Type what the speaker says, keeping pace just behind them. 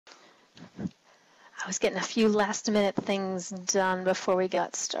I was getting a few last-minute things done before we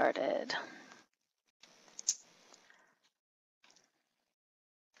got started.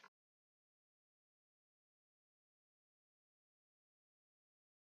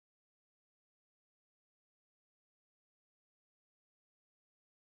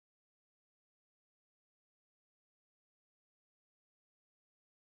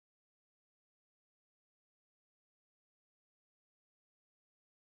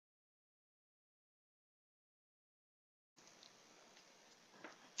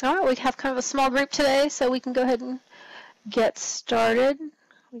 All right, we have kind of a small group today, so we can go ahead and get started.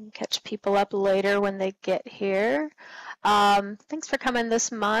 We can catch people up later when they get here. Thanks for coming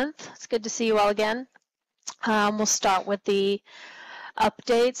this month. It's good to see you all again. We'll start with the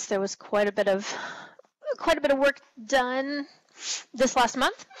updates. There was quite a bit of work done this last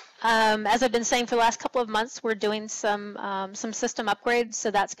month. As I've been saying for the last couple of months, we're doing some system upgrades,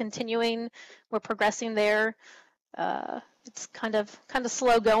 so that's continuing. We're progressing there. It's kind of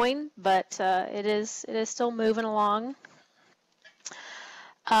slow going, but it is still moving along.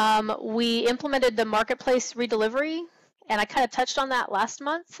 We implemented the marketplace redelivery, and I kind of touched on that last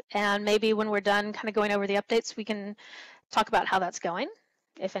month. And maybe when we're done, kind of going over the updates, we can talk about how that's going.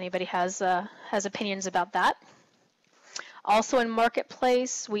 If anybody has opinions about that. Also in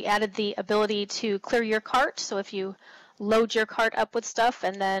marketplace, we added the ability to clear your cart. So if you load your cart up with stuff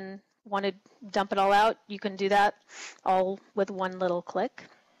and then want to dump it all out, you can do that all with one little click.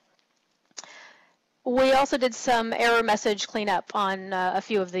 We also did some error message cleanup on a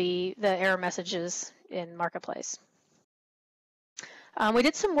few of the error messages in Marketplace. We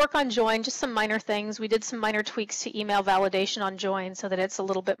did some work on Join, just some minor things. We did some minor tweaks to email validation on Join so that it's a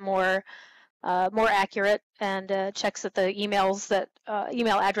little bit more accurate and checks that the email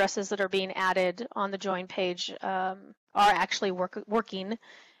addresses that are being added on the Join page are actually working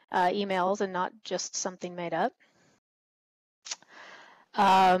emails and not just something made up.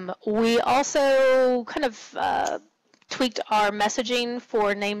 We also kind of tweaked our messaging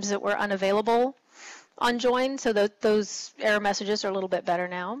for names that were unavailable on Join, so those error messages are a little bit better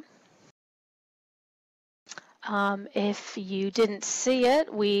now. If you didn't see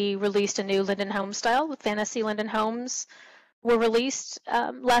it, we released a new Linden home style with Fantasy Linden homes were released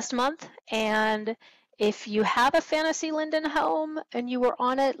last month, and if you have a Fantasy Linden home and you were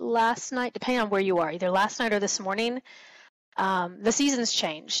on it last night, depending on where you are, either last night or this morning, the seasons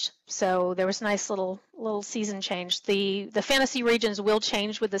changed. So there was a nice little season change. The fantasy regions will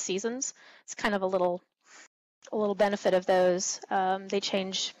change with the seasons. It's kind of a little benefit of those. They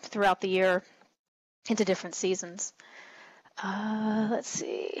change throughout the year into different seasons. Let's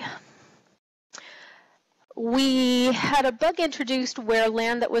see. We had a bug introduced where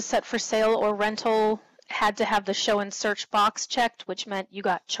land that was set for sale or rental had to have the show and search box checked, which meant you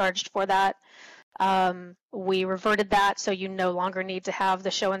got charged for that. We reverted that, so you no longer need to have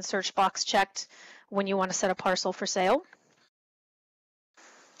the show and search box checked when you want to set a parcel for sale.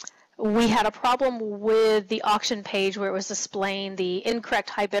 We had a problem with the auction page where it was displaying the incorrect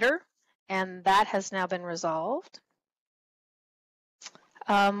high bidder, and that has now been resolved.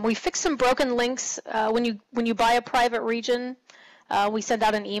 We fixed some broken links. When you buy a private region, we send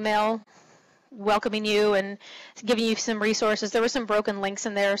out an email welcoming you and giving you some resources. There were some broken links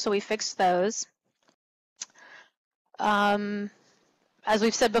in there, so we fixed those. As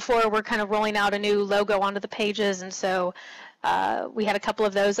we've said before, we're kind of rolling out a new logo onto the pages, and so we had a couple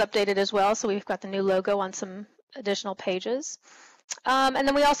of those updated as well, so we've got the new logo on some additional pages. And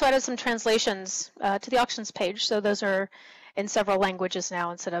then we also added some translations to the auctions page, so those are in several languages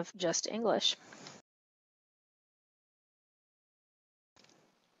now instead of just English.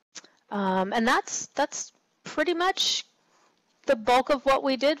 And that's pretty much the bulk of what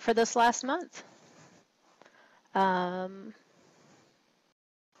we did for this last month.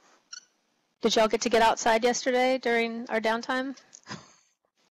 Did y'all get to get outside yesterday during our downtime?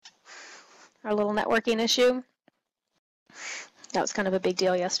 Our little networking issue? That was kind of a big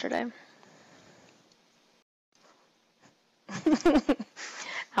deal yesterday.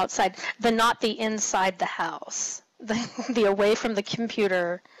 Outside, not the inside the house, the away from the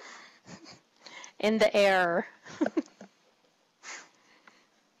computer, in the air,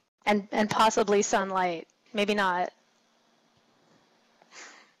 and possibly sunlight. Maybe not.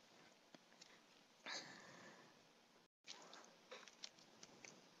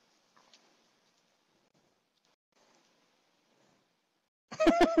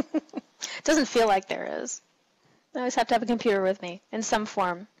 It doesn't feel like there is. I always have to have a computer with me in some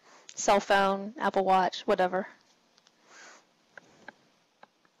form. Cell phone, Apple Watch, whatever.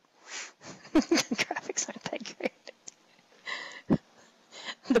 Graphics aren't that great.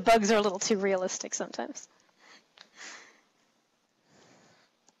 The bugs are a little too realistic sometimes.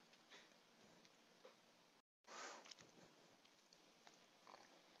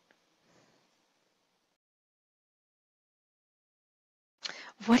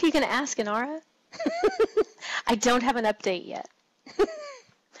 What are you going to ask, Inara? I don't have an update yet.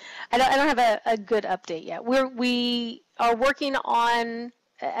 I don't have a good update yet. We are working on.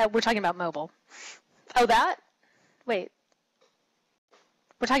 We're talking about mobile. Oh, that? Wait.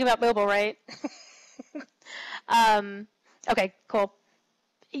 We're talking about mobile, right? Okay, cool.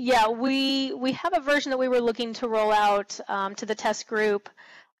 Yeah, we have a version that we were looking to roll out to the test group.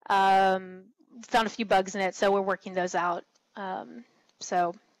 Found a few bugs in it, so we're working those out.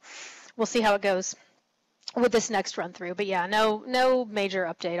 So we'll see how it goes with this next run through. But yeah, no major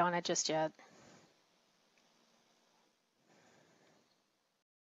update on it just yet.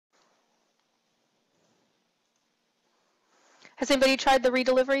 Has anybody tried the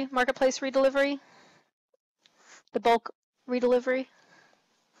redelivery, marketplace redelivery? The bulk redelivery?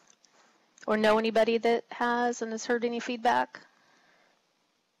 Or know anybody that has and has heard any feedback?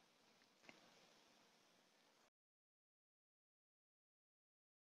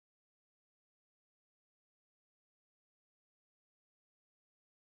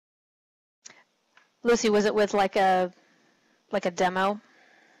 Lucy, was it with like a demo?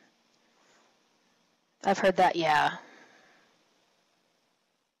 I've heard that, yeah.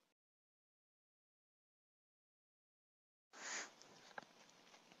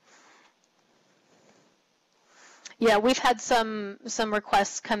 Yeah, we've had some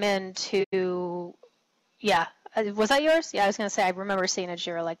requests come in to, yeah. Was that yours? Yeah, I was going to say I remember seeing a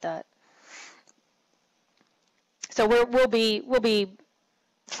Jira like that. So we'll be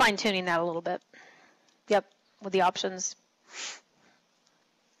fine tuning that a little bit. Yep, with the options.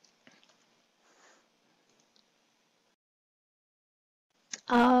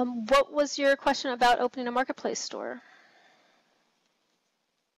 What was your question about opening a marketplace store?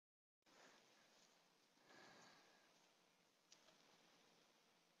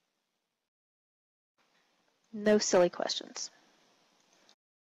 No silly questions.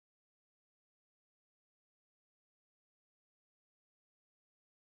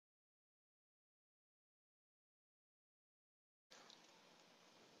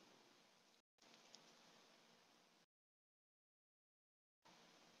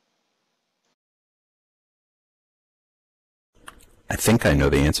 I think I know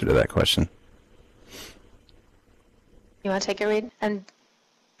the answer to that question. You want to take it, Reed? And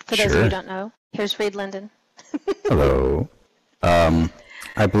for Sure. those of you who don't know, here's Reed Linden. Hello.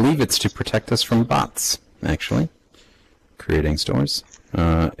 I believe it's to protect us from bots, actually. Creating stores.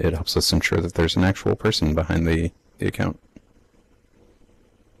 It helps us ensure that there's an actual person behind the account.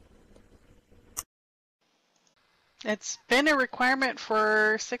 It's been a requirement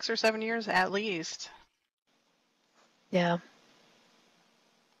for 6 or 7 years at least. Yeah.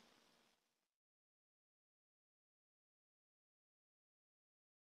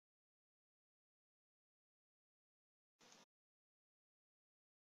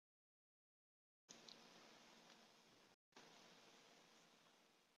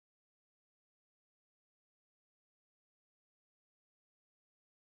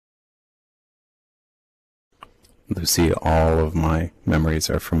 Lucy, all of my memories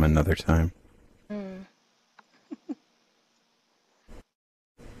are from another time. Mm.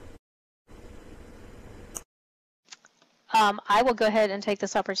 I will go ahead and take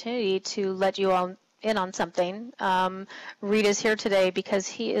this opportunity to let you all in on something. Reed is here today because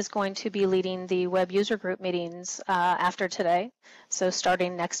he is going to be leading the web user group meetings after today. So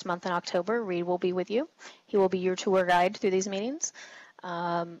starting next month in October, Reed will be with you. He will be your tour guide through these meetings.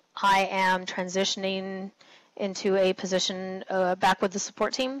 I am transitioning into a position back with the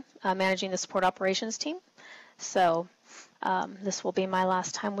support team, managing the support operations team. So this will be my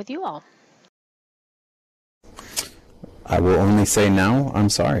last time with you all. I will only say now, I'm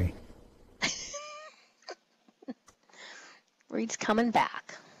sorry. Reed's coming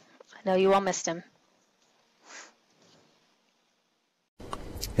back. I know you all missed him.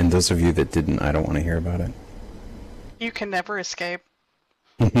 And those of you that didn't, I don't want to hear about it. You can never escape.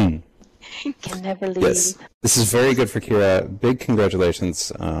 Can never leave. Yes, this is very good for Keira. Big congratulations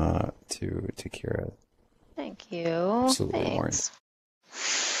to Keira. Thank you. Absolutely, Thanks.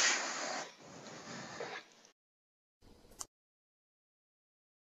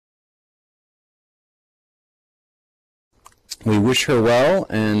 We wish her well,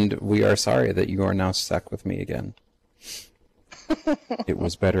 and we are sorry that you are now stuck with me again. It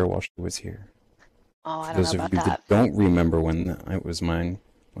was better while she was here. Oh, I don't Those know of about you that. that don't remember when it was mine,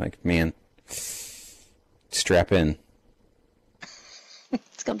 like, man, strap in.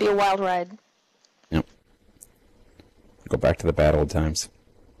 It's going to be a wild ride. Yep. Go back to the bad old times.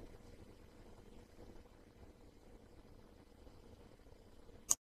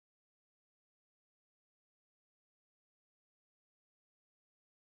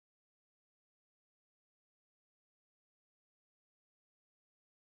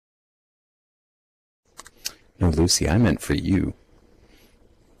 No, Lucy, I meant for you.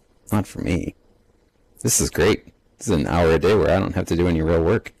 Not for me. This is great. This is an hour a day where I don't have to do any real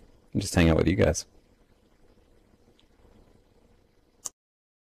work. I can just hang out with you guys.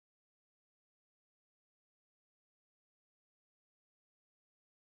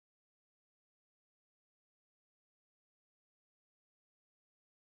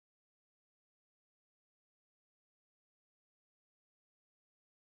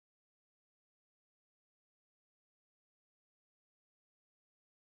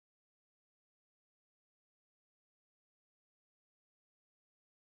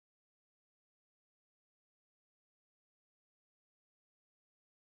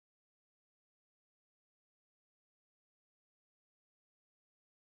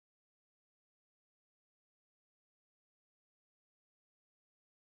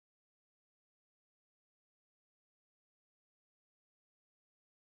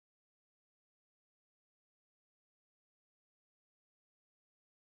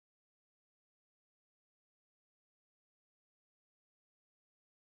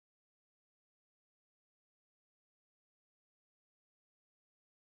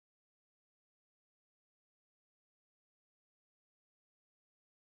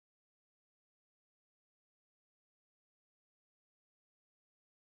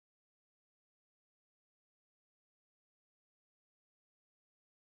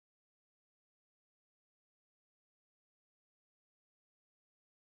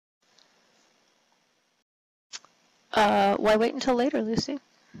 Why wait until later, Lucy?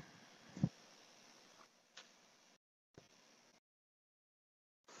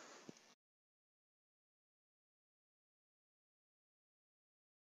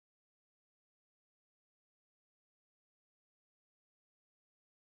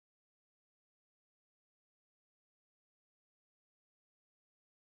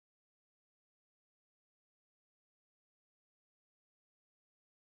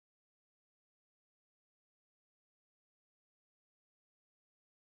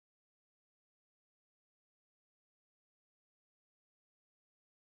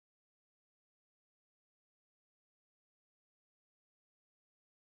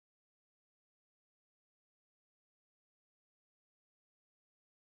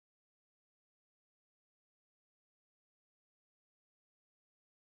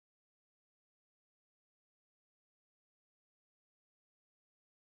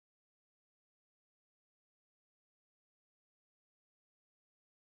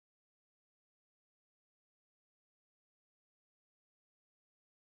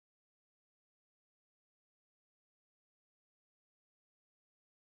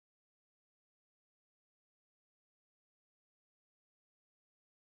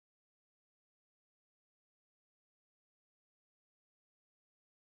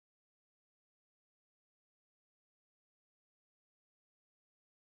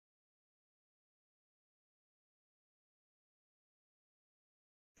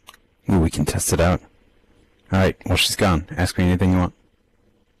 Ooh, we can test it out. Alright, well, she's gone. Ask me anything you want.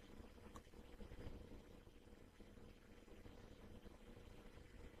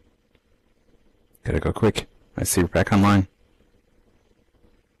 Gotta go quick. I see you're back online.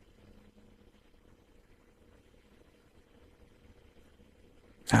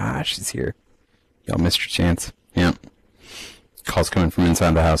 Ah, she's here. Y'all missed your chance. Yep. Call's coming from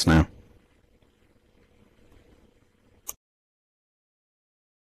inside the house now.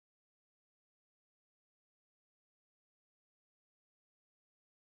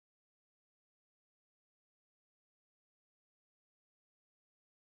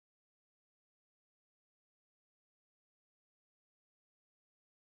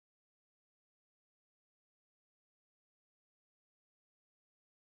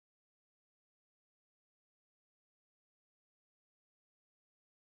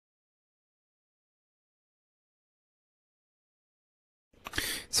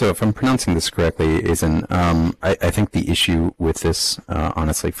 So if I'm pronouncing this correctly, Aizen, I think the issue with this,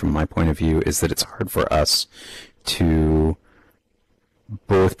 honestly, from my point of view, is that it's hard for us to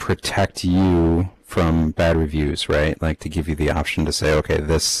both protect you from bad reviews, right? Like to give you the option to say, okay,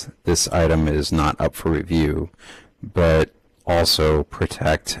 this item is not up for review, but also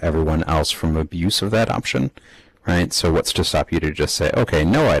protect everyone else from abuse of that option, right? So what's to stop you to just say, okay,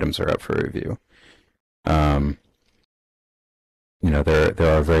 no items are up for review?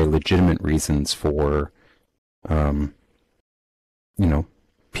 there are very legitimate reasons for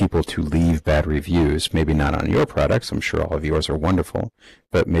people to leave bad reviews, maybe not on your products. I'm sure all of yours are wonderful,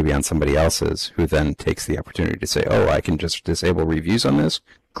 but maybe on somebody else's, who then takes the opportunity to say, oh, I can just disable reviews on this?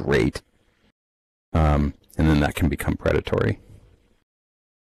 Great. And then that can become predatory.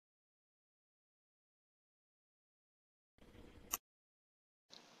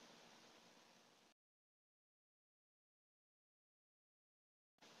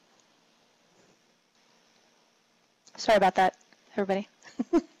 Sorry about that, everybody.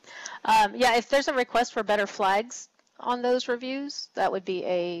 Yeah, if there's a request for better flags on those reviews, that would be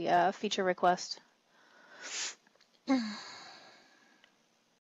a feature request.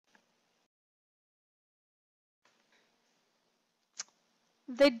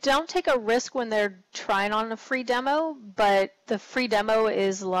 They don't take a risk when they're trying on a free demo, but the free demo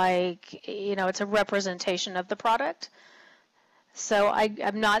is like, it's a representation of the product. So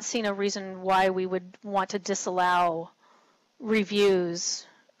I'm not seeing a reason why we would want to disallow reviews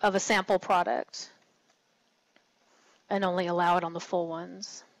of a sample product and only allow it on the full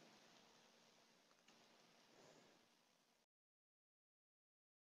ones.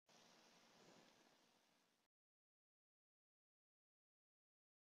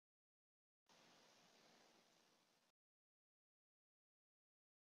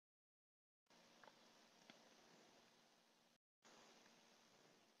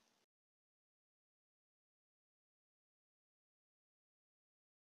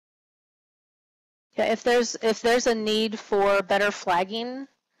 Yeah, if there's a need for better flagging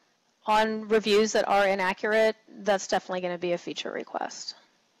on reviews that are inaccurate, that's definitely going to be a feature request.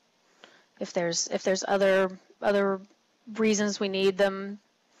 If there's other reasons we need them,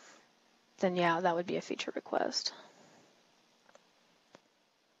 then yeah, that would be a feature request.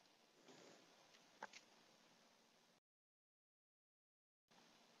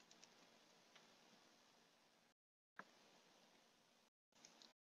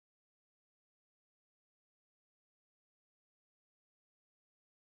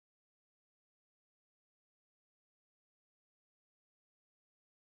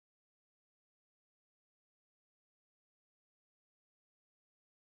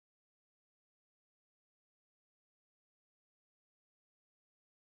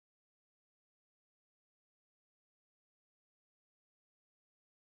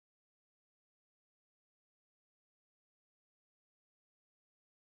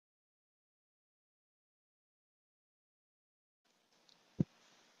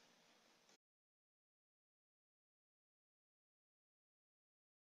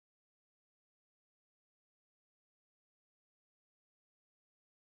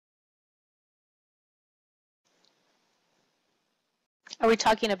 Are we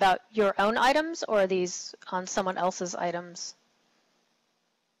talking about your own items, or are these on someone else's items?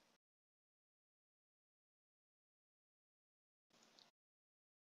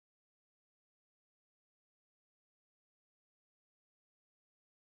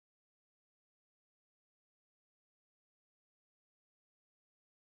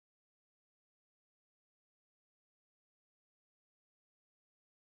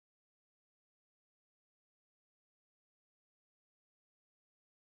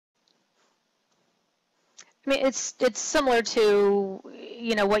 I mean, it's similar to,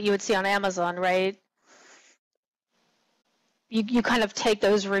 what you would see on Amazon, right? You kind of take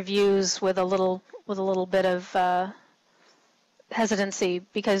those reviews with a little bit of hesitancy,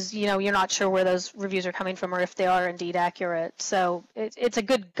 because you're not sure where those reviews are coming from or if they are indeed accurate. So it's a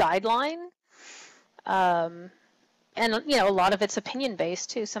good guideline, and a lot of it's opinion based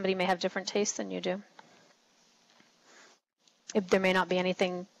too. Somebody may have different tastes than you do. There may not be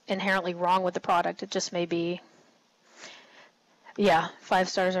anything inherently wrong with the product. It just may be, yeah, 5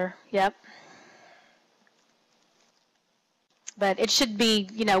 stars or, yep. But it should be,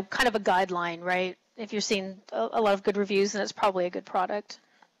 kind of a guideline, right? If you're seeing a lot of good reviews, then it's probably a good product.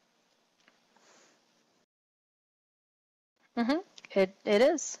 It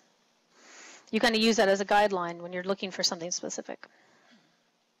is. You kind of use that as a guideline when you're looking for something specific.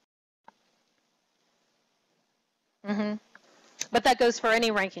 But that goes for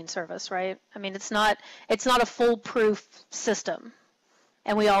any ranking service, right? I mean, it's not a foolproof system,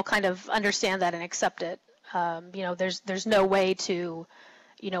 and we all kind of understand that and accept it. There's no way to,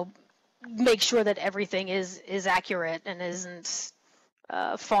 make sure that everything is accurate and isn't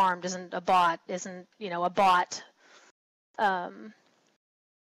farmed, isn't a bot, isn't a bot,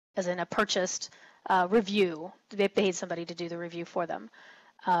 as in a purchased review. They paid somebody to do the review for them.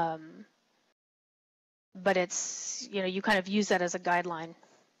 But it's, you kind of use that as a guideline.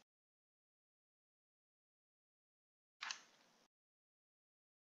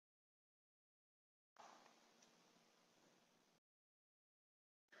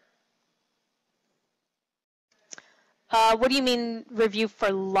 What do you mean review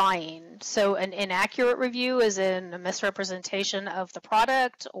for lying? So an inaccurate review is in a misrepresentation of the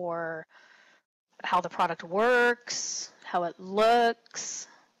product or how the product works, how it looks?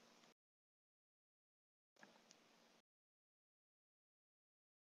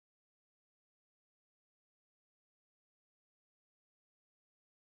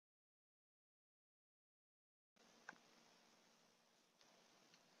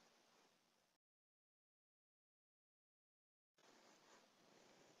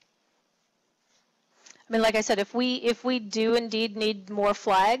 I mean, like I said, if we do indeed need more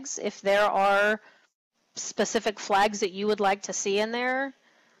flags, if there are specific flags that you would like to see in there,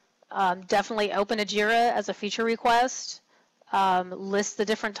 definitely open a JIRA as a feature request. List the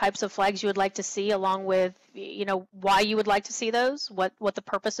different types of flags you would like to see, along with why you would like to see those, what the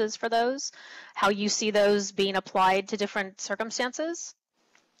purpose is for those, how you see those being applied to different circumstances,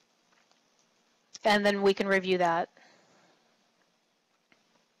 and then we can review that.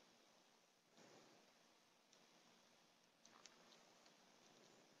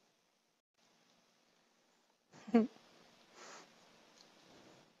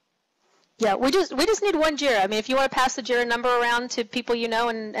 Yeah, we just need one JIRA. I mean, if you want to pass the JIRA number around to people you know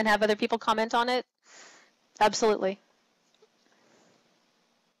and have other people comment on it, absolutely.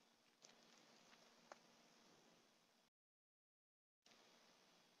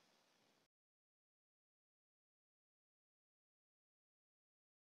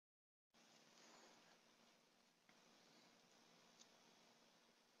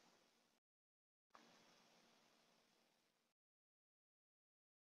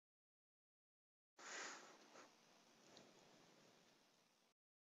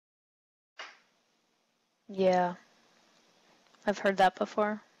 Yeah, I've heard that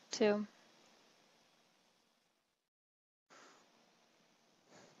before too.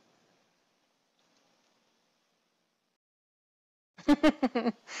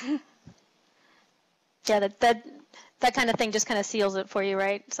 Yeah, that kind of thing just kind of seals it for you,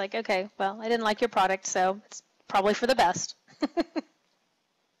 right? It's like, okay, well, I didn't like your product, so it's probably for the best.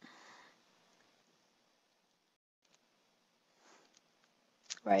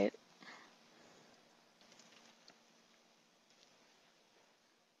 Right.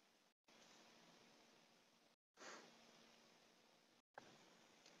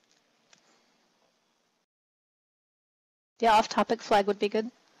 Yeah, off-topic flag would be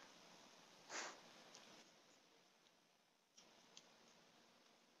good.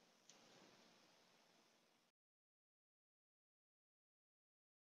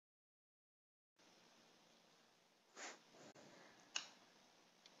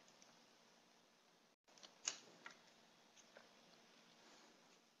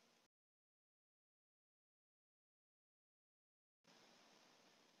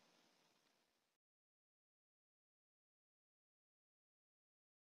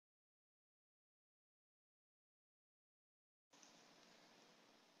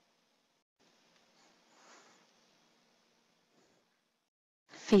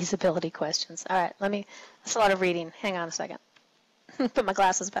 Feasibility questions. All right, that's a lot of reading. Hang on a second. Put my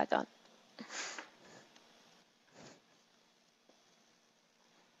glasses back on.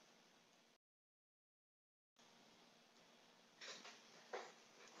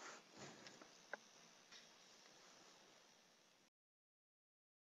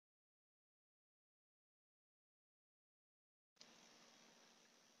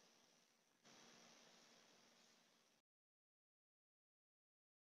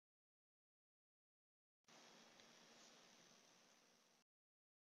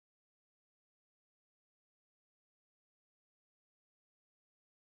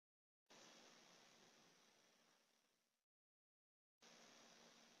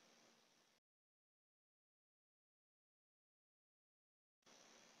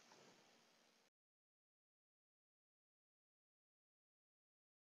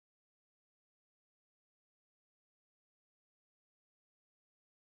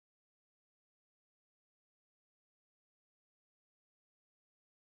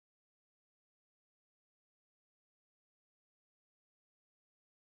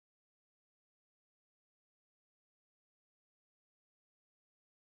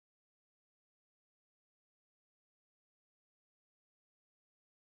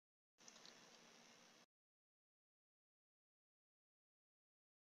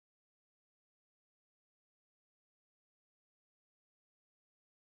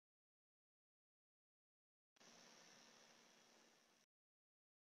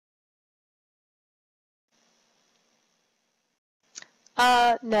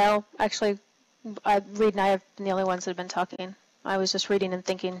 No, actually, Reed and I have been the only ones that have been talking. I was just reading and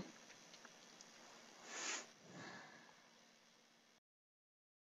thinking.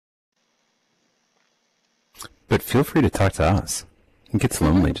 But feel free to talk to us. It gets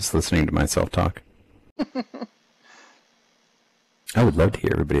lonely just listening to myself talk. I would love to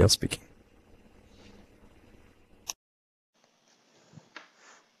hear everybody else speaking.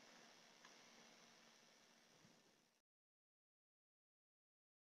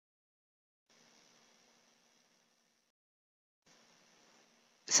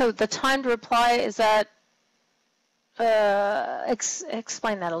 So the timed reply, is that,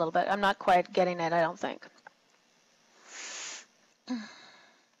 explain that a little bit. I'm not quite getting it, I don't think.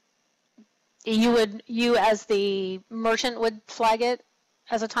 You as the merchant would flag it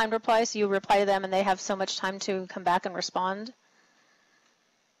as a timed reply, so you reply to them and they have so much time to come back and respond?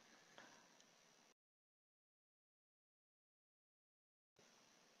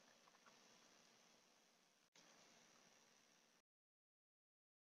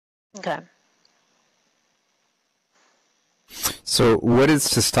 Okay. So what is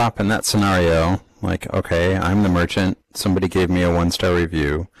to stop in that scenario? Like, okay, I'm the merchant. Somebody gave me a 1-star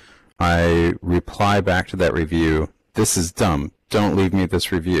review. I reply back to that review. This is dumb. Don't leave me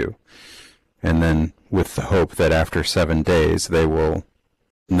this review. And then with the hope that after 7 days they will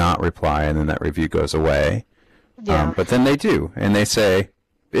not reply and then that review goes away. Yeah. But then they do. And they say,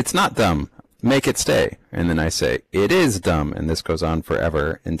 it's not dumb. Make it stay. And then I say, it is dumb. And this goes on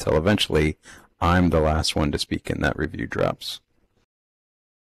forever until eventually I'm the last one to speak and that review drops.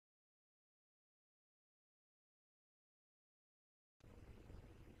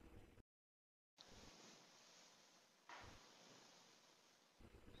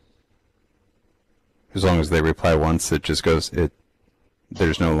 As long as they reply once, it just goes,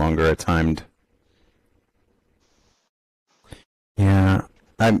 there's no longer a timed. Yeah,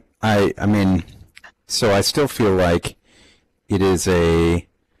 I mean, so I still feel like it is a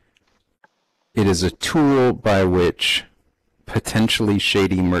tool by which potentially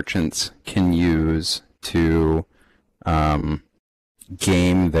shady merchants can use to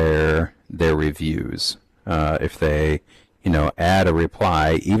game their reviews. If they, add a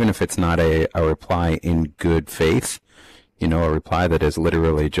reply, even if it's not a reply in good faith, a reply that is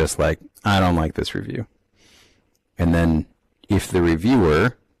literally just like, I don't like this review. And then if the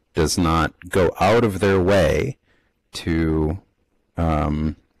reviewer does not go out of their way to,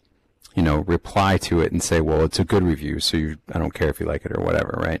 reply to it and say, well, it's a good review, so I don't care if you like it or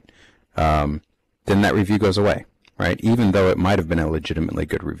whatever, right? Then that review goes away, right? Even though it might have been a legitimately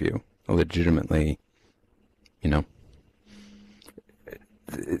good review, a legitimately,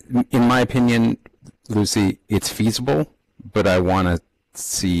 in my opinion, Lucy, it's feasible, but I want to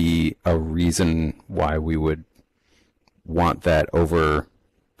see a reason why we would want that over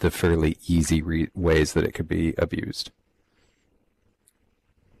the fairly easy ways that it could be abused.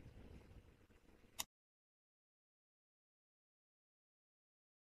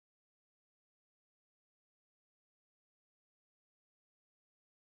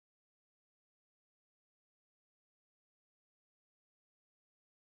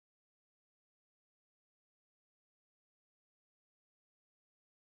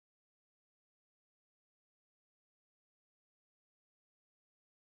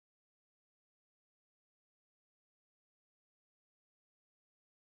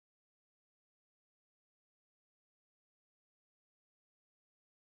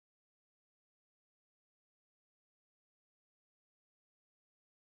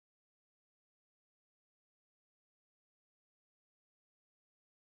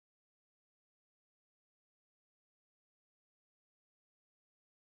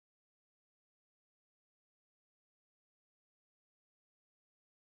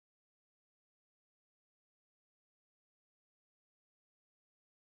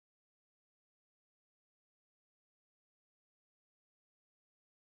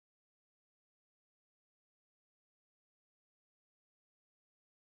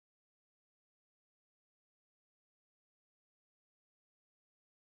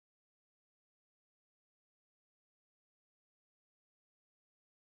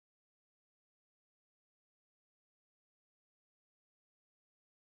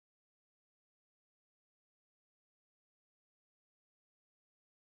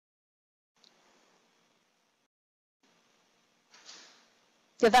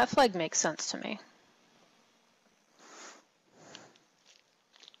 Yeah, that flag makes sense to me.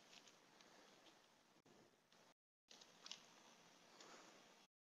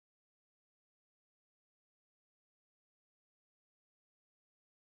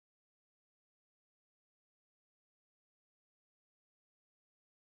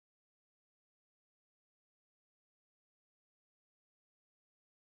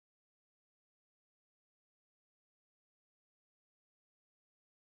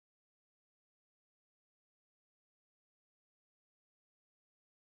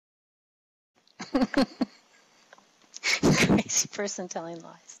 Crazy person telling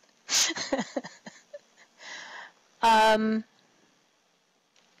lies.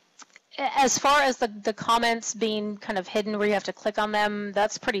 As far as the comments being kind of hidden where you have to click on them,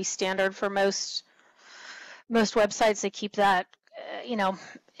 that's pretty standard for most websites. They keep that,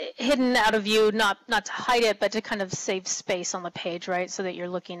 hidden out of view, not to hide it, but to kind of save space on the page, right? So that you're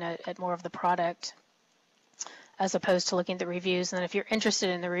looking at more of the product as opposed to looking at the reviews. And then if you're interested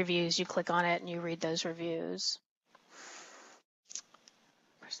in the reviews, you click on it and you read those reviews.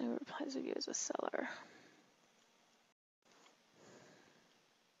 Person who replies review is a seller.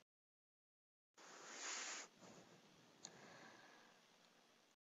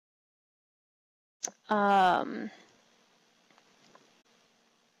 I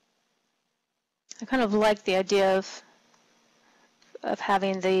kind of like the idea of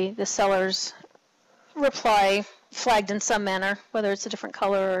having the seller's reply flagged in some manner, whether it's a different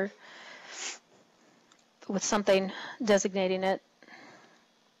color or with something designating it.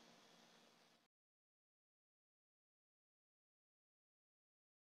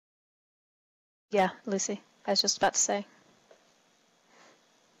 Yeah, Lucy, I was just about to say.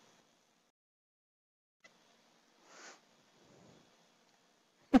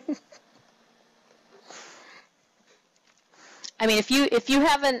 I mean, if you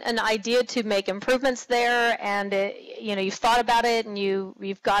have an idea to make improvements there, and you've thought about it, and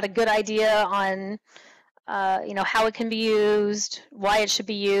you've got a good idea on how it can be used, why it should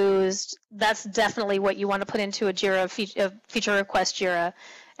be used, that's definitely what you want to put into a Jira feature request Jira,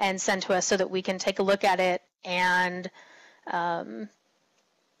 and send to us so that we can take a look at it and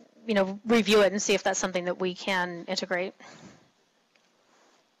review it and see if that's something that we can integrate.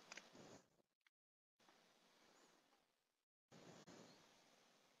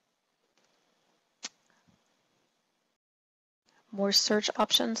 More search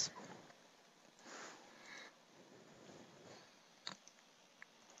options.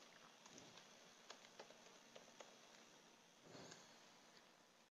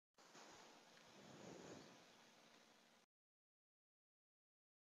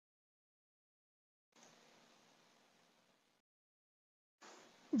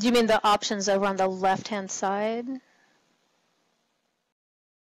 Do you mean the options over on the left-hand side?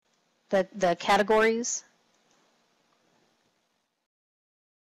 The categories?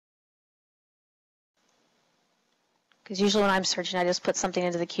 Because usually when I'm searching, I just put something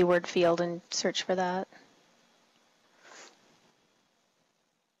into the keyword field and search for that.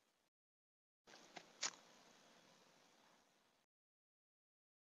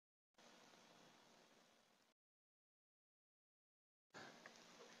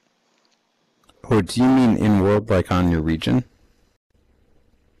 Or do you mean in world, like on your region?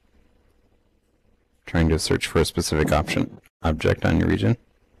 Trying to search for a specific object on your region?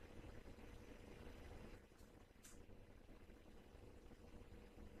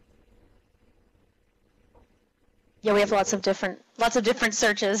 Yeah, we have lots of different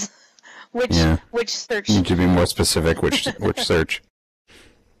searches. Which search? You need to be more specific. Which search?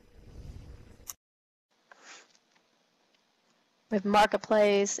 We have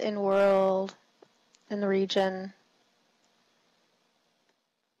marketplace, in world, in the region.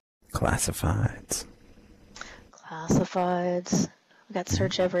 Classifieds. Classifieds. We got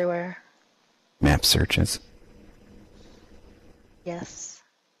search everywhere. Map searches. Yes.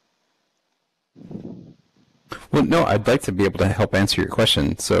 Well, no, I'd like to be able to help answer your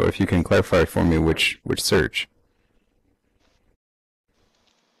question. So if you can clarify for me which search.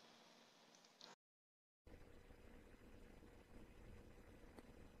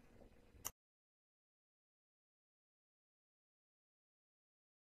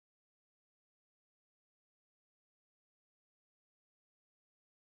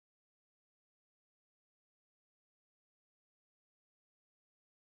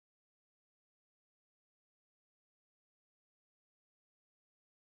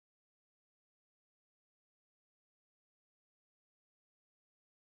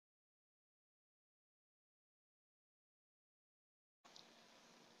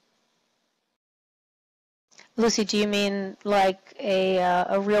 Lucy, do you mean like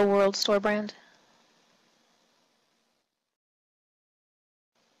a real world store brand?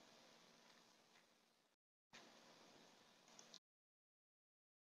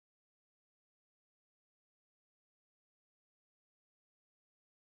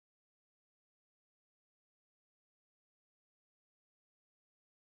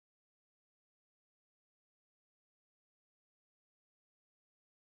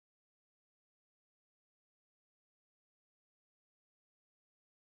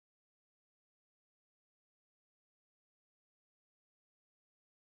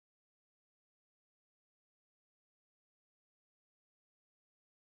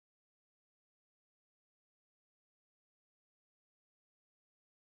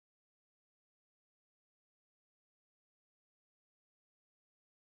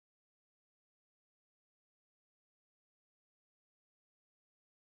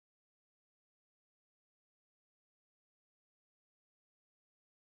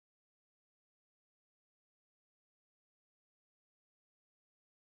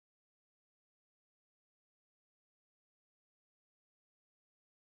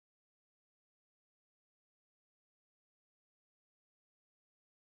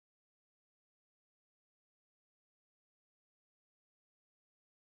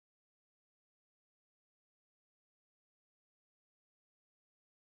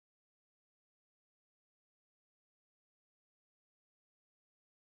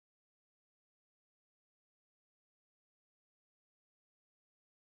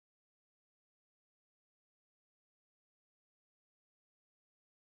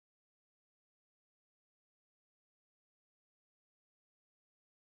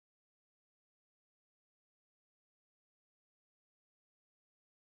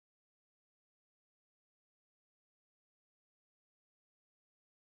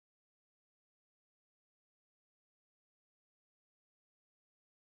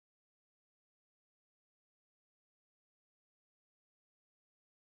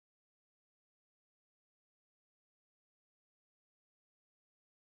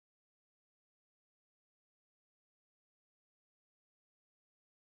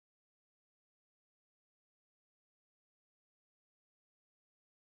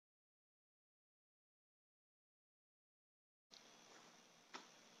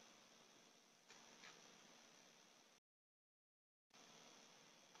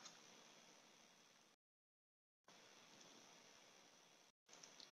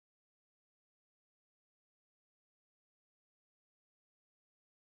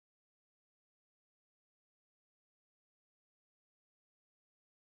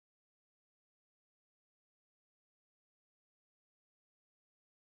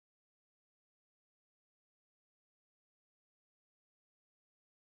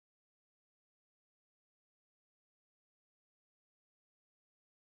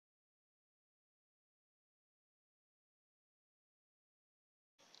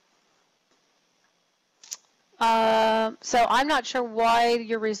 So I'm not sure why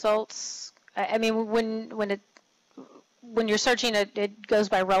your results. I mean, when you're searching, it goes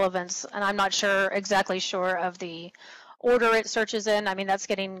by relevance, and I'm not exactly sure of the order it searches in. I mean, that's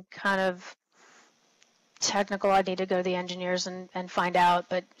getting kind of technical. I need to go to the engineers and find out.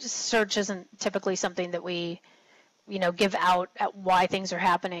 But search isn't typically something that we give out at why things are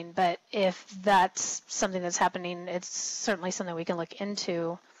happening. But if that's something that's happening, it's certainly something we can look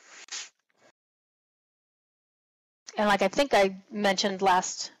into. And like I think I mentioned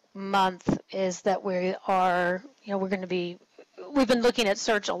last month, is that we are, we've been looking at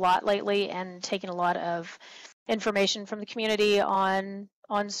search a lot lately and taking a lot of information from the community on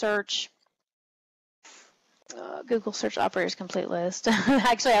search. Google search operators complete list.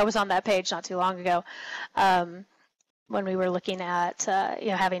 Actually, I was on that page not too long ago when we were looking at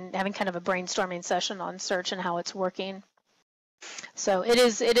having kind of a brainstorming session on search and how it's working. So it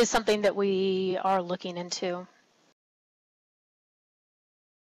is something that we are looking into.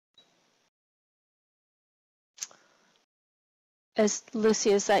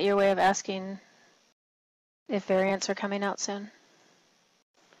 Lucy, is that your way of asking if variants are coming out soon?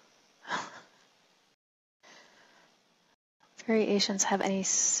 Variations have any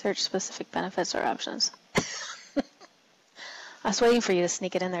search-specific benefits or options? I was waiting for you to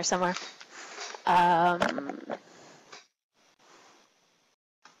sneak it in there somewhere.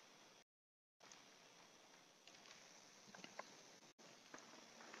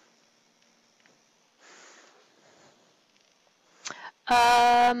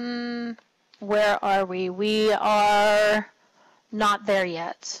 Where are we? We are not there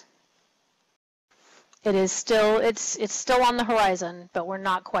yet. It is still, it's still on the horizon, but we're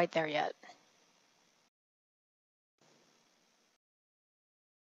not quite there yet.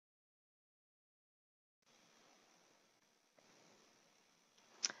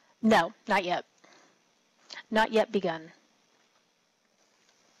 No, not yet. Not yet begun.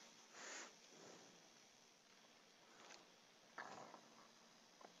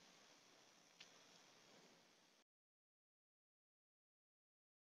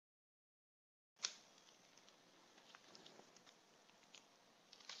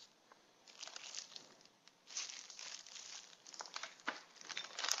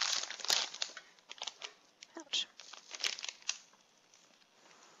 Ouch.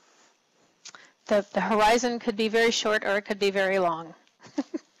 The horizon could be very short or it could be very long.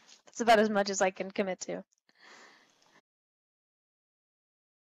 That's about as much as I can commit to.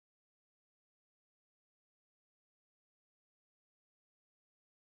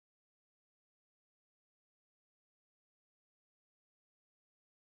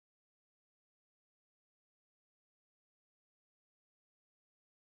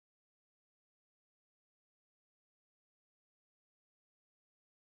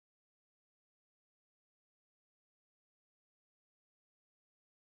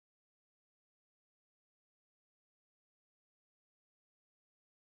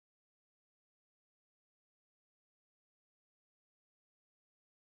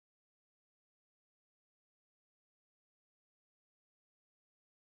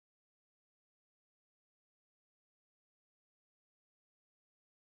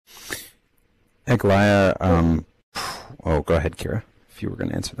 Eglaya, oh, go ahead, Keira, if you were going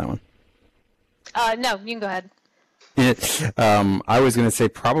to answer that one. No, you can go ahead. I was going to say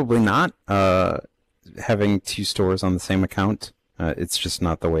probably not. Having two stores on the same account, it's just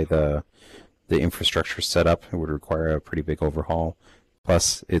not the way the infrastructure is set up. It would require a pretty big overhaul.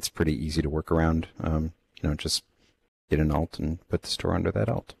 Plus, it's pretty easy to work around. Just get an alt and put the store under that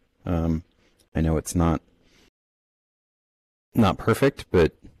alt. I know it's not perfect,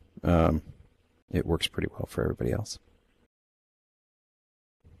 but it works pretty well for everybody else.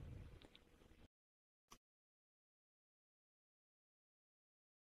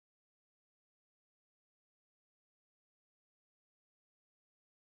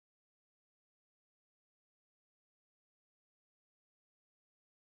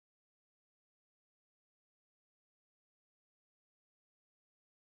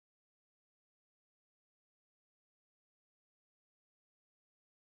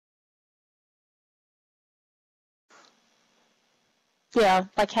 Yeah,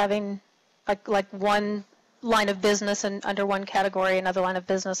 like having like one line of business and under one category, another line of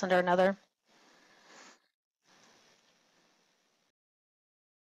business under another.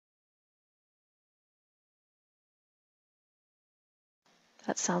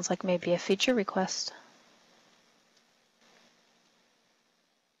 That sounds like maybe a feature request.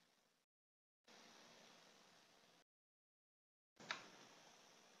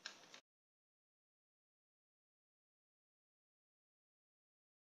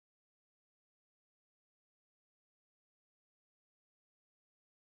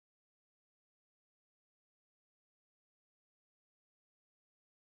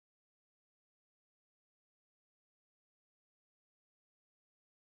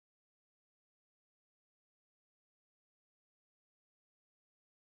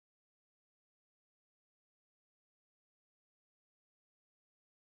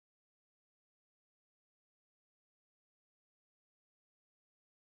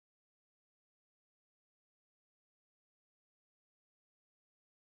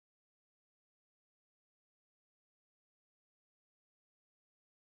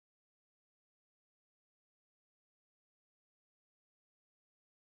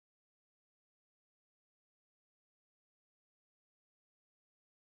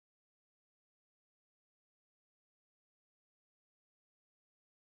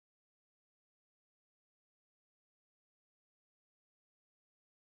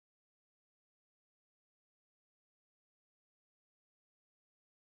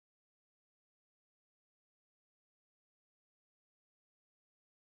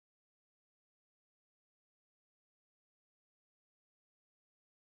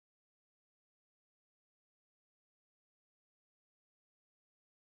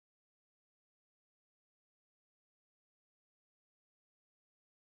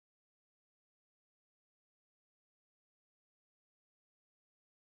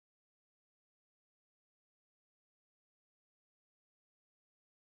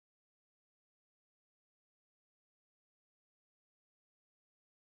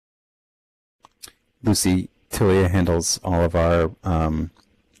 Lucy, Tilia handles all of our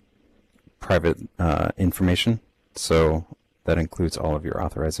private information, so that includes all of your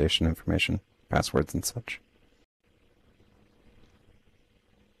authorization information, passwords and such.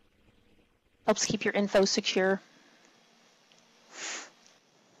 Helps keep your info secure.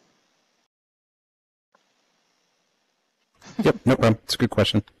 Yep, no problem. It's a good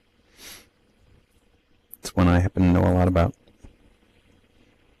question. It's one I happen to know a lot about.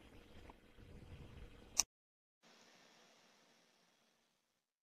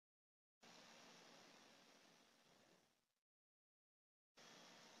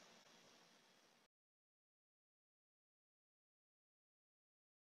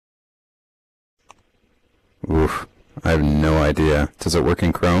 Oof, I have no idea. Does it work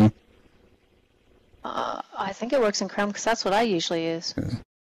in Chrome? I think it works in Chrome because that's what I usually use. I was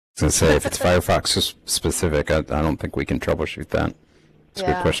going to say, if it's Firefox specific, I don't think we can troubleshoot that. It's a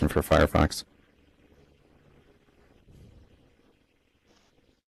good question for Firefox.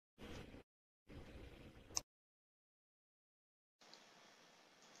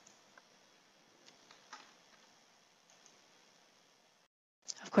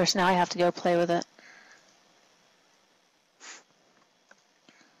 Of course, now I have to go play with it.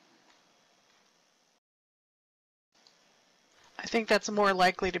 I think that's more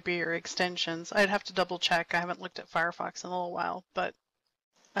likely to be your extensions. I'd have to double check. I haven't looked at Firefox in a little while, but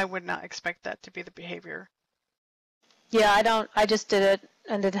I would not expect that to be the behavior. Yeah, I just did it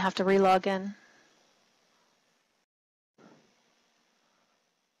and didn't have to re-log in.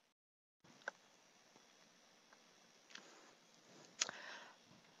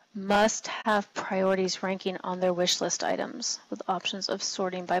 Must have priorities ranking on their wish list items with options of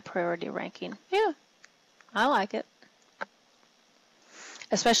sorting by priority ranking. Yeah, I like it.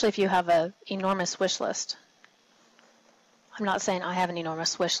 Especially if you have an enormous wish list. I'm not saying I have an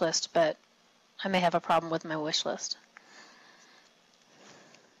enormous wish list, but I may have a problem with my wish list.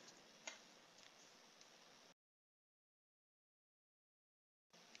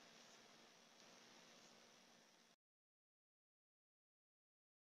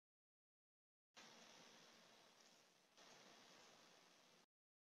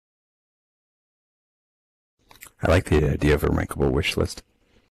 I like the idea of a rankable wish list.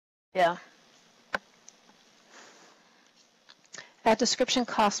 Yeah. Add description,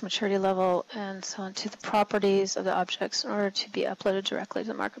 cost, maturity level, and so on to the properties of the objects in order to be uploaded directly to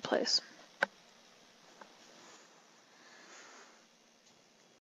the marketplace.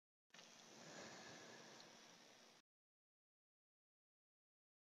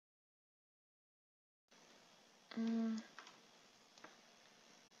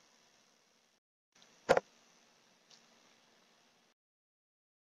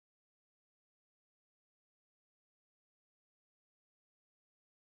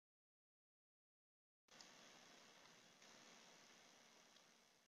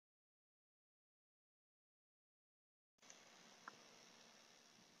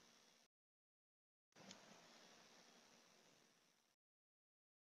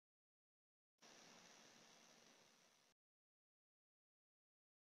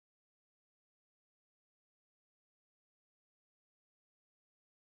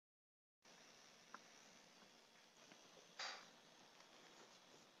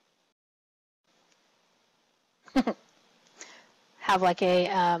 Have like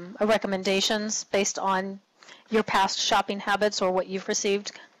a recommendations based on your past shopping habits or what you've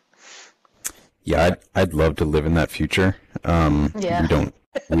received. Yeah, I'd love to live in that future. Yeah.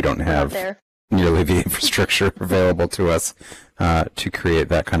 We don't have nearly the infrastructure available to us to create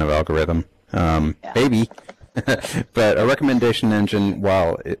that kind of algorithm. Maybe, but a recommendation engine,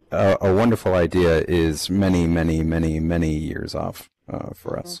 while a wonderful idea, is many, many, many, many years off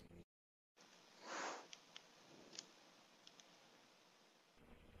for us.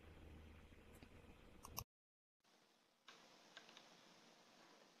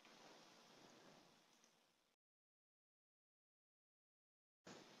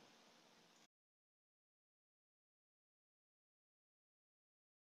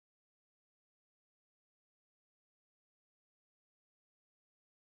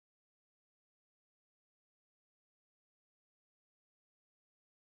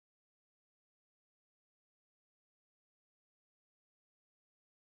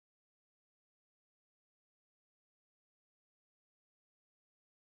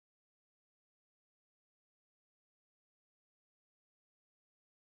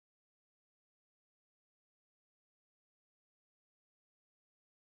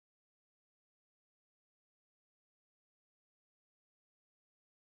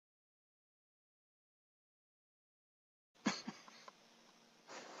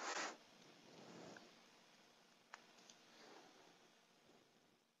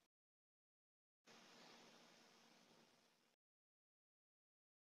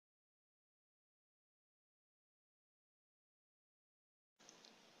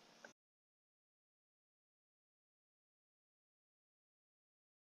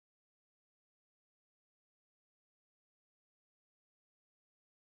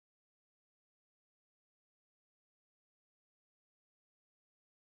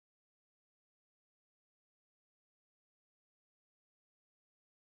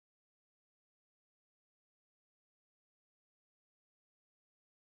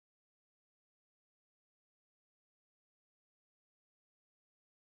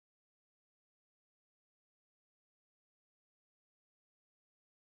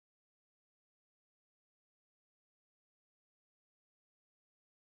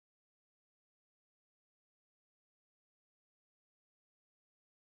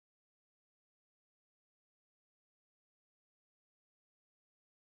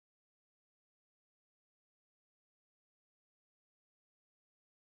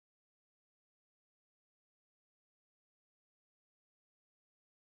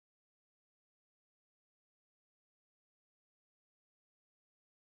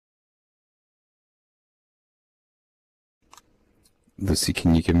 Lucy,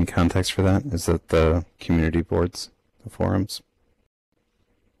 can you give me context for that? Is that the community boards, the forums?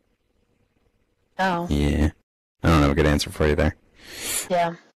 Oh. Yeah. I don't have a good answer for you there.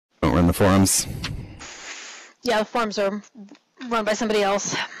 Yeah. Don't run the forums. Yeah, the forums are run by somebody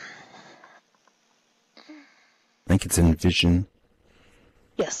else. I think it's Envision.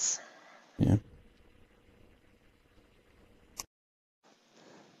 Yes. Yeah.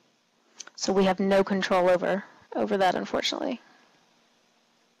 So we have no control over that, unfortunately.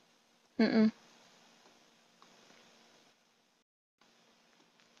 Mm-mm.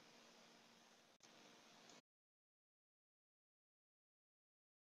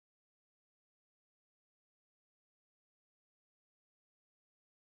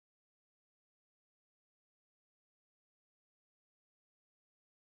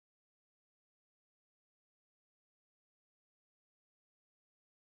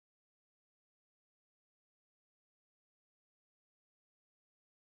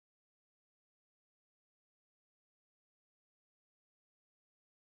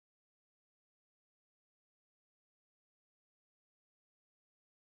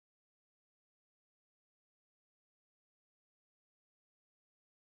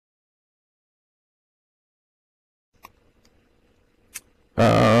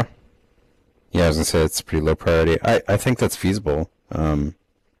 Yeah, I was gonna say it's a pretty low priority. I think that's feasible.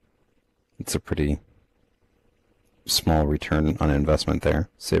 It's a pretty small return on investment there,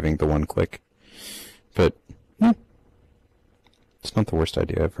 saving the one click. But it's not the worst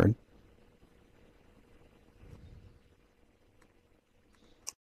idea I've heard.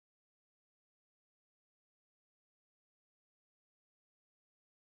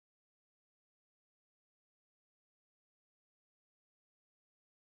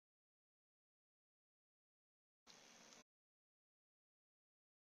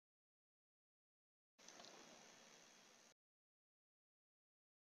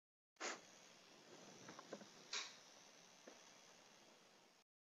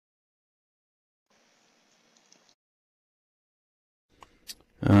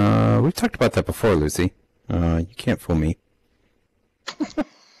 We've talked about that before, Lucy. You can't fool me.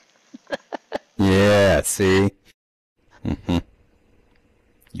 Yeah, see? Mm-hmm.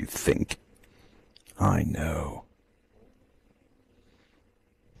 You think. I know.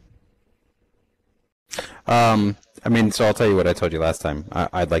 I mean, so I'll tell you what I told you last time.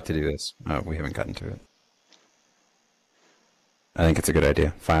 I'd like to do this. We haven't gotten to it. I think it's a good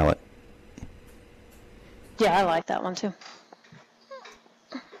idea. File it. Yeah, I like that one too.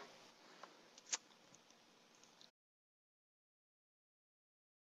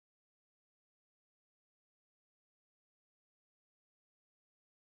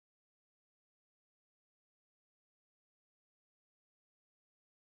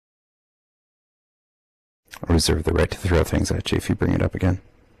 I reserve the right to throw things at you if you bring it up again.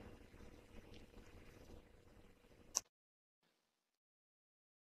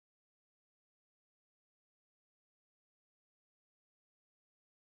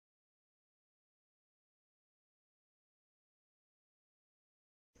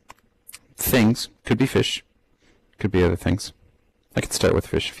 Things. Could be fish. Could be other things. I could start with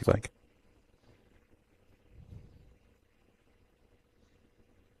fish if you like.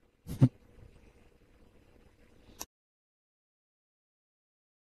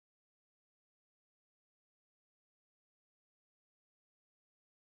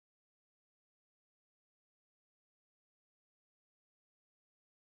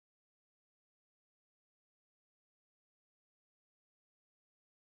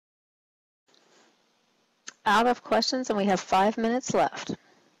 Out of questions, and we have 5 minutes left.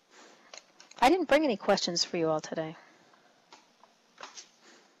 I didn't bring any questions for you all today.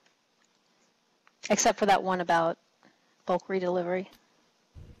 Except for that one about bulk redelivery.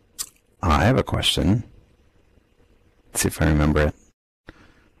 I have a question. Let's see if I remember it.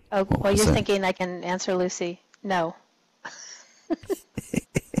 Oh, What well, was you're it? thinking I can answer Lucy. No.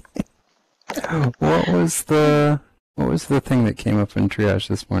 What was the thing that came up in triage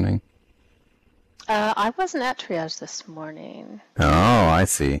this morning? I wasn't at triage this morning. Oh, I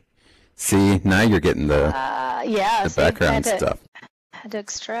see. See, now you're getting the Yeah, see, background stuff. Had to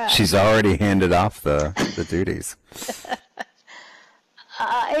extract. She's already handed off the duties.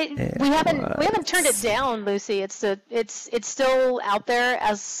 We haven't turned it down, Lucy. It's still out there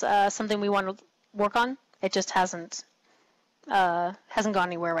as something we want to work on. It just hasn't gone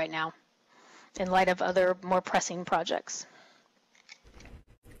anywhere right now, in light of other more pressing projects.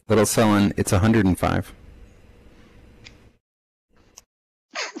 Little Selin, it's 105.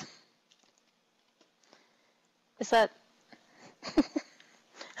 Is that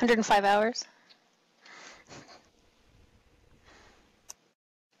 105 hours?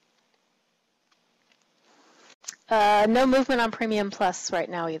 No movement on Premium Plus right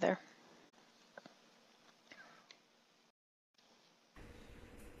now either.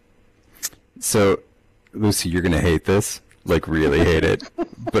 So, Lucy, you're going to hate this. Like, really hate it.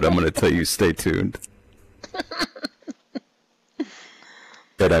 But I'm going to tell you, stay tuned.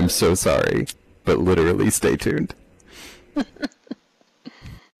 And I'm so sorry. But literally, stay tuned.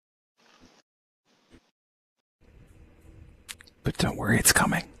 But don't worry, it's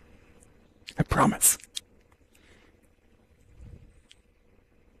coming. I promise.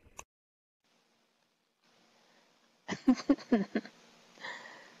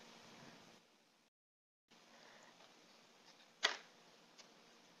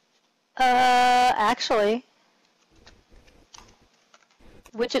 Actually,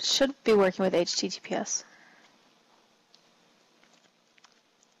 widget should be working with HTTPS.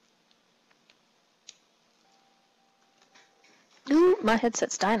 Ooh, my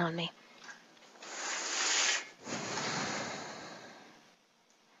headset's dying on me.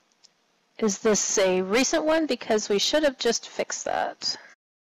 Is this a recent one? Because we should have just fixed that.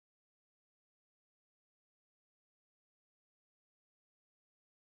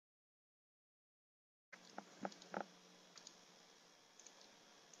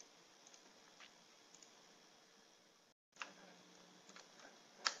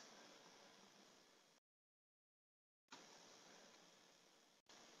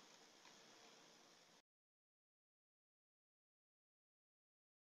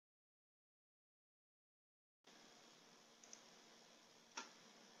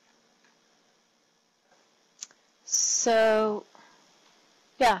 So,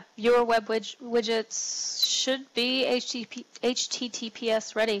 yeah, your web widgets should be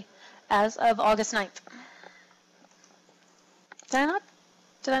HTTPS ready as of August 9th. Did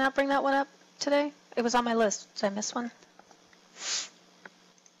I not bring that one up today? It was on my list. Did I miss one?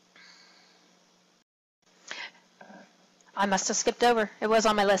 I must have skipped over. It was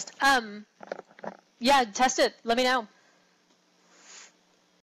on my list. Yeah, test it. Let me know.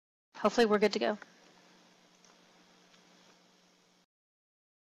 Hopefully we're good to go.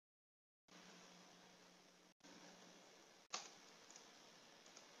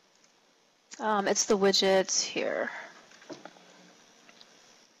 It's the widgets here.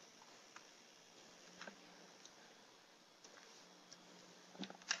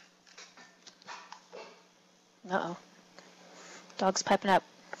 Uh-oh. Dog's piping up.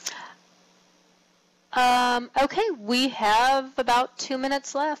 Okay, we have about 2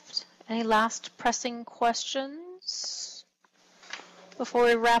 minutes left. Any last pressing questions before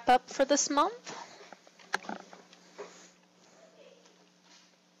we wrap up for this month?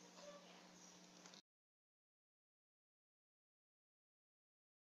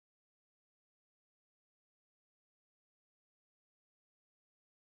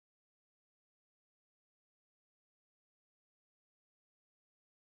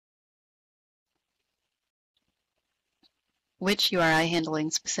 Which URI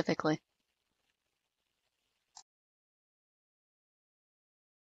handling specifically?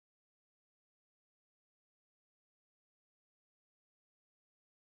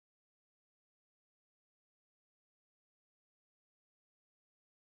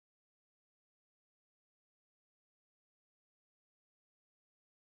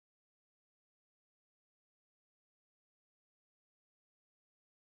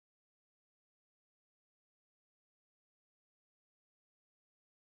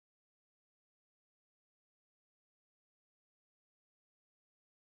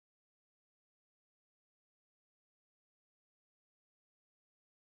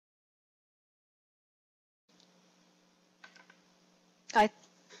 I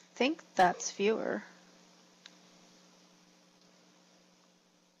think that's viewer.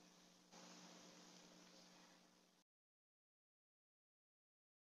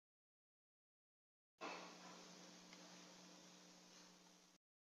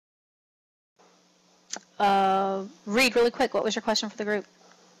 Reed, really quick, what was your question for the group?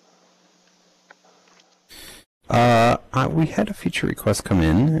 We had a feature request come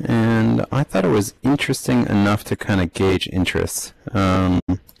in, and I thought it was interesting enough to kind of gauge interest.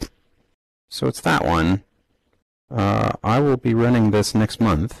 So it's that one. I will be running this next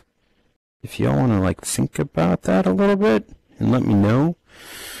month. If y'all want to think about that a little bit and let me know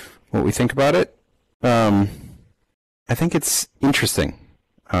what we think about it. I think it's interesting.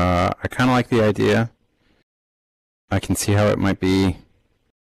 I kind of like the idea. I can see how it might be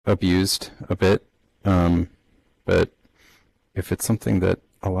abused a bit. But if it's something that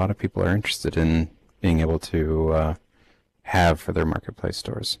a lot of people are interested in being able to have for their marketplace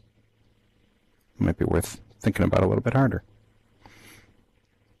stores, it might be worth thinking about a little bit harder.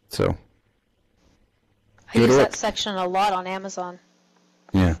 So, I use that section a lot on Amazon.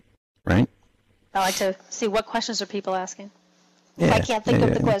 Yeah, right? I like to see what questions are people asking. Yeah, If I can't think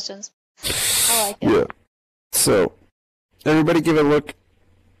of the questions. I like it. Yeah. So, everybody give it a look.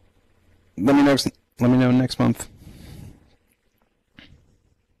 Let me know next month.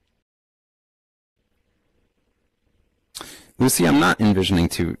 Lucy, I'm not envisioning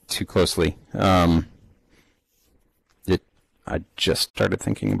too closely. I just started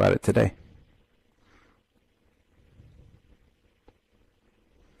thinking about it today.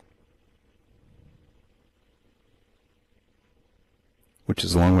 Which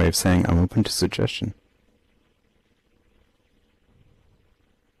is a long way of saying I'm open to suggestion.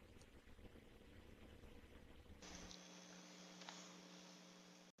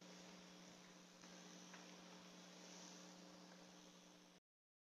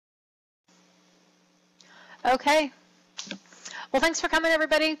 Okay. Well, thanks for coming,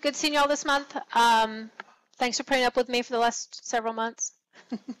 everybody. Good seeing you all this month. Thanks for putting up with me for the last several months.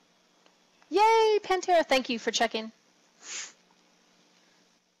 Yay, Pantera. Thank you for checking.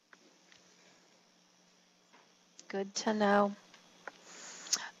 Good to know.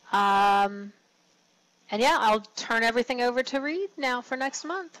 And yeah, I'll turn everything over to Reed now for next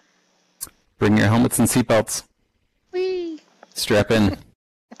month. Bring your helmets and seatbelts. Whee! Strap in.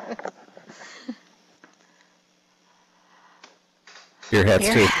 Beer hats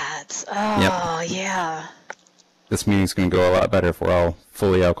too. Beer hats. Oh, Yep. yeah. This meeting's going to go a lot better if we're all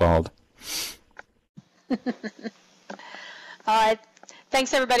fully alcoholed. All right.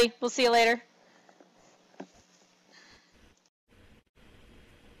 Thanks, everybody. We'll see you later.